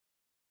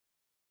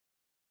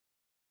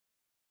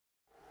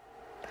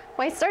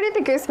When I started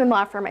the Goosmann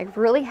Law Firm, I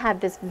really had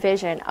this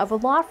vision of a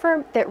law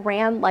firm that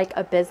ran like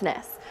a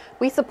business.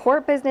 We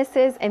support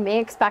businesses and they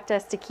expect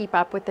us to keep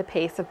up with the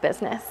pace of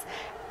business.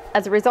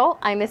 As a result,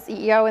 I'm the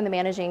CEO and the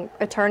managing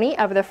attorney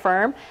of the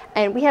firm,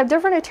 and we have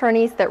different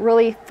attorneys that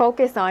really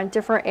focus on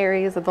different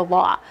areas of the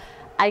law.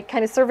 I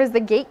kind of serve as the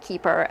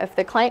gatekeeper. If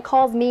the client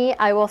calls me,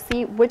 I will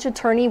see which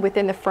attorney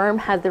within the firm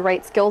has the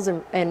right skills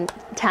and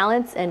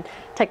talents and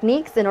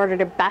techniques in order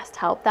to best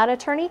help that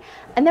attorney.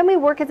 And then we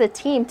work as a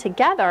team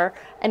together,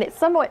 and it's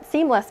somewhat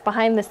seamless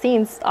behind the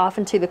scenes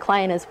often to the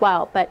client as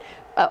well. But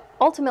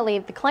ultimately,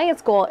 the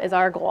client's goal is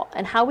our goal,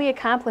 and how we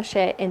accomplish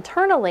it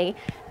internally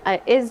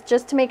is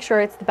just to make sure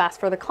it's the best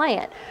for the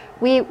client.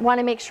 We want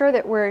to make sure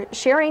that we're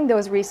sharing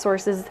those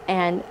resources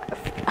and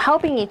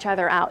helping each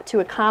other out to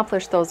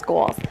accomplish those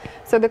goals.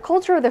 So the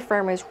culture of the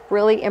firm is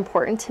really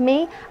important to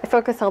me. I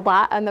focus a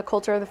lot on the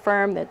culture of the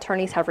firm. The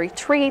attorneys have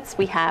retreats,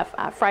 we have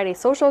Friday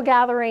social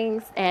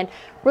gatherings, and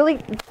really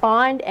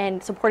bond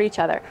and support each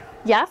other.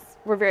 Yes,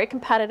 we're very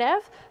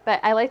competitive,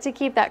 but I like to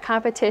keep that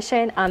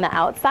competition on the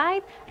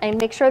outside and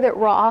make sure that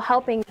we're all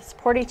helping to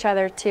support each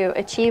other to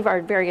achieve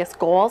our various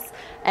goals,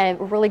 and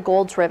we're really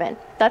goal driven.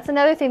 That's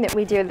another thing that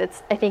we do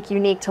that's, I think,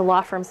 unique to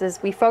law firms,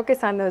 is we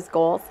focus on those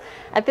goals.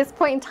 At this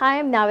point in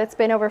time, now that's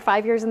been over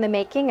 5 years in the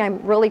making,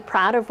 I'm really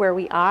proud of where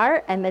we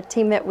are and the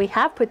team that we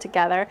have put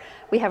together.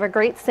 We have a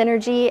great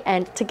synergy,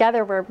 and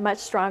together we're much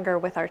stronger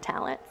with our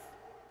talents.